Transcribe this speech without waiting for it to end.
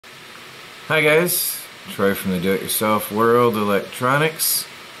Hi guys, Troy from the Do-It-Yourself World Electronics.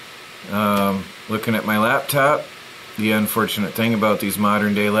 Looking at my laptop. The unfortunate thing about these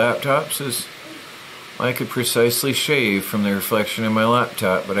modern day laptops is I could precisely shave from the reflection in my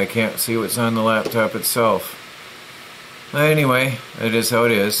laptop, but I can't see what's on the laptop itself. Anyway, it is how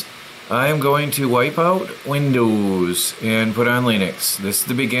it is. I am going to wipe out Windows and put on Linux. This is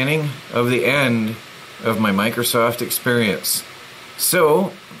the beginning of the end of my Microsoft experience.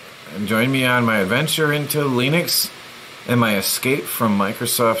 So, join me on my adventure into Linux and my escape from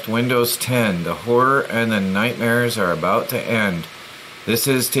Microsoft Windows 10. The horror and the nightmares are about to end. This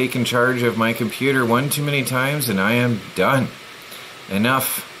has taken charge of my computer one too many times and I am done.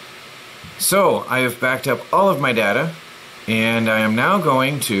 Enough. So, I have backed up all of my data and I am now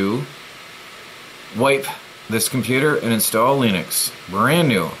going to wipe this computer and install Linux. Brand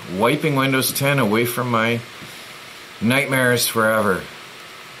new. Wiping Windows 10 away from my nightmares forever.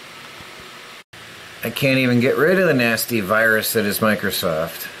 I can't even get rid of the nasty virus that is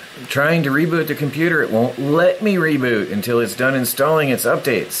Microsoft. I'm trying to reboot the computer, it won't let me reboot until it's done installing its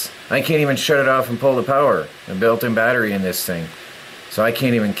updates. I can't even shut it off and pull the power, the built-in battery in this thing. So I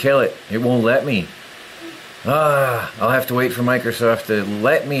can't even kill it. It won't let me. I'll have to wait for Microsoft to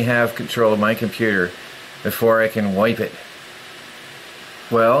let me have control of my computer before I can wipe it.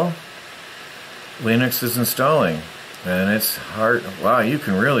 Well, Linux is installing. And it's hard. Wow, you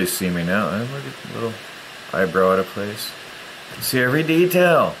can really see me now. Look at the little eyebrow out of place. You can see every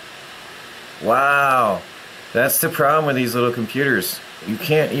detail. Wow. That's the problem with these little computers. You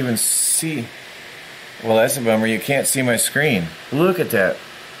can't even see. Well, that's a bummer. You can't see my screen. Look at that.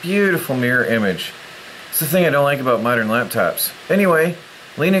 Beautiful mirror image. It's the thing I don't like about modern laptops. Anyway,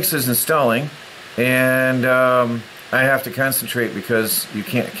 Linux is installing. And I have to concentrate because you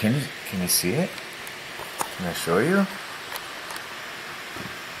can't. Can you see it? Can I show you?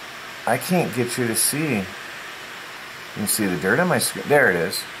 I can't get you to see. You can see the dirt on my screen. There it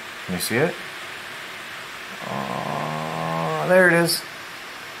is. Can you see it? Oh, there it is.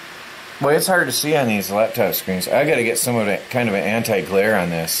 Well, it's hard to see on these laptop screens. I got to get some of it, kind of an anti-glare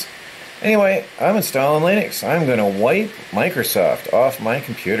on this. Anyway, I'm installing Linux. I'm going to wipe Microsoft off my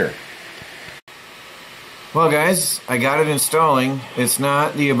computer. Well guys, I got it installing. It's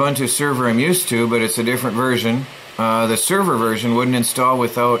not the Ubuntu server I'm used to, but it's a different version. The server version wouldn't install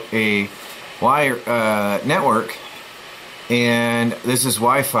without a wire network, and this is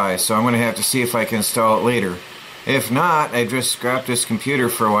Wi-Fi, so I'm going to have to see if I can install it later. If not, I just scrap this computer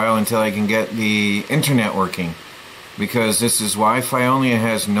for a while until I can get the internet working, because this is Wi-Fi only and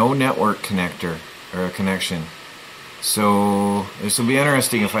has no network connector or connection. So this will be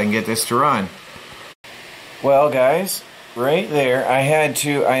interesting if I can get this to run. Well guys, right there, I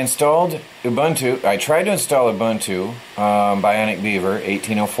installed Ubuntu. I tried to install Ubuntu, Bionic Beaver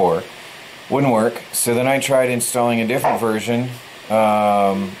 1804. Wouldn't work. So then I tried installing a different version,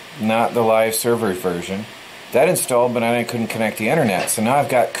 not the live server version. That installed, but I couldn't connect the internet. So now I've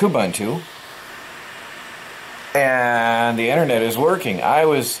got Ubuntu, and the internet is working. I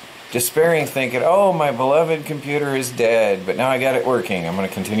was despairing, thinking, oh, my beloved computer is dead, but now I got it working. I'm going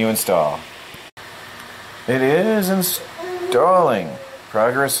to continue install. It is installing.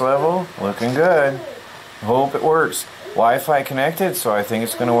 Progress level looking good. Hope it works. Wi-Fi connected, so I think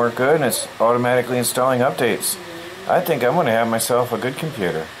it's going to work good, and it's automatically installing updates. I think I'm going to have myself a good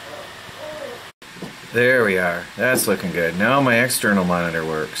computer. There we are. That's looking good. Now my external monitor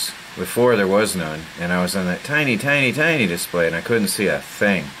works. Before there was none, and I was on that tiny, tiny, tiny display, and I couldn't see a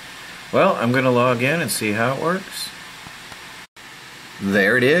thing. Well, I'm going to log in and see how it works.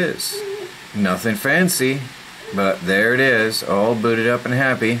 There it is. Nothing fancy, but there it is, all booted up and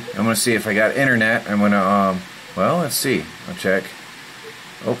happy. I'm going to see if I got internet. I'm going to, well, let's see. I'll check.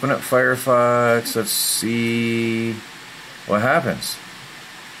 Open up Firefox. Let's see what happens.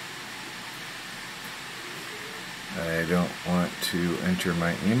 I don't want to enter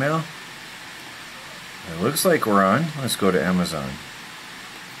my email. It looks like we're on. Let's go to Amazon.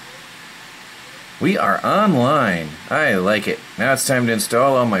 We are online. I like it. Now it's time to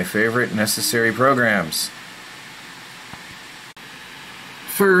install all my favorite necessary programs.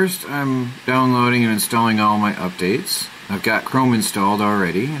 First, I'm downloading and installing all my updates. I've got Chrome installed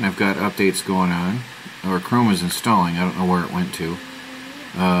already, and I've got updates going on. Or Chrome is installing. I don't know where it went to.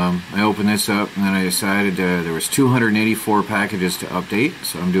 I opened this up, and then I decided there was 284 packages to update,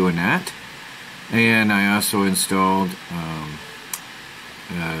 so I'm doing that. And I also installed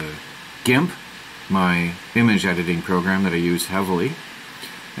GIMP, my image editing program that I use heavily.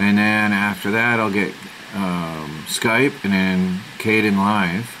 And then after that I'll get Skype and then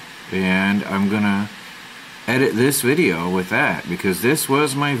Kdenlive, and I'm gonna edit this video with that, because this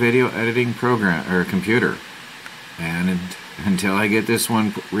was my video editing program or computer. And until I get this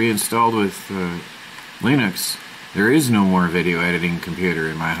one reinstalled with Linux, there is no more video editing computer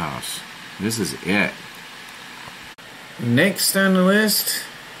in my house. This is it. Next on the list,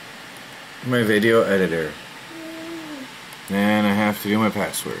 my video editor. And I have to do my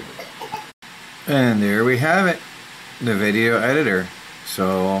password. And there we have it, the video editor.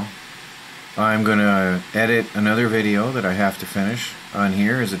 So I'm gonna edit another video that I have to finish on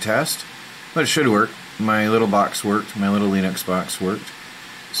here as a test, but it should work. My little box worked, my little Linux box worked,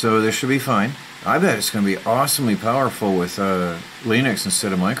 so this should be fine. I bet it's gonna be awesomely powerful with Linux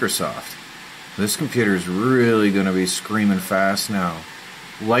instead of Microsoft. This computer is really gonna be screaming fast now.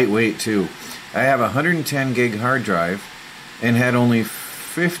 Lightweight too. I have a 110 gig hard drive and had only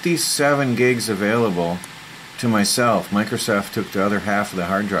 57 gigs available to myself. Microsoft took the other half of the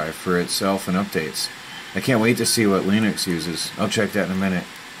hard drive for itself and updates. I can't wait to see what Linux uses. I'll check that in a minute.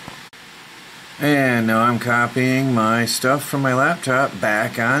 And now I'm copying my stuff from my laptop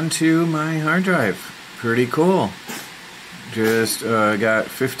back onto my hard drive. Pretty cool. Just got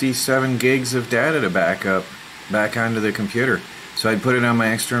 57 gigs of data to back up back onto the computer. So I'd put it on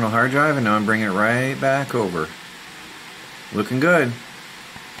my external hard drive, and now I'm bringing it right back over. Looking good.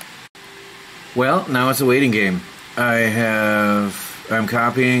 Well, now it's a waiting game. I'm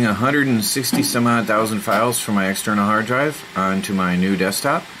copying 160 some odd thousand files from my external hard drive onto my new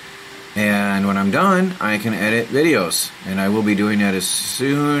desktop. And when I'm done, I can edit videos. And I will be doing that as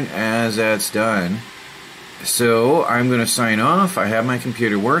soon as that's done. So I'm going to sign off. I have my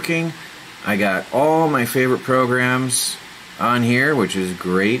computer working. I got all my favorite programs on here, which is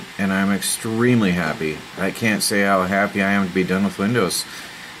great, and I'm extremely happy. I can't say how happy I am to be done with Windows.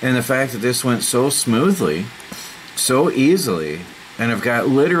 And the fact that this went so smoothly, so easily, and I've got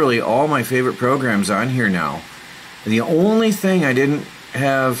literally all my favorite programs on here now. The only thing I didn't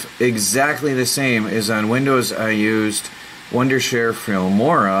have exactly the same is on Windows I used Wondershare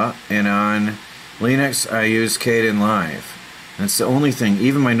Filmora, and on Linux I used Kdenlive. That's the only thing.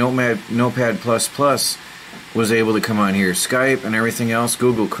 Even my Notepad++ was able to come on here. Skype and everything else,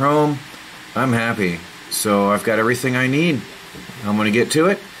 Google Chrome, I'm happy. So I've got everything I need. I'm going to get to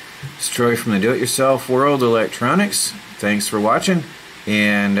it. It's Troy from the Do-It-Yourself World Electronics. Thanks for watching,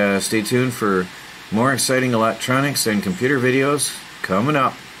 and stay tuned for more exciting electronics and computer videos coming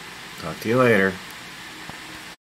up. Talk to you later.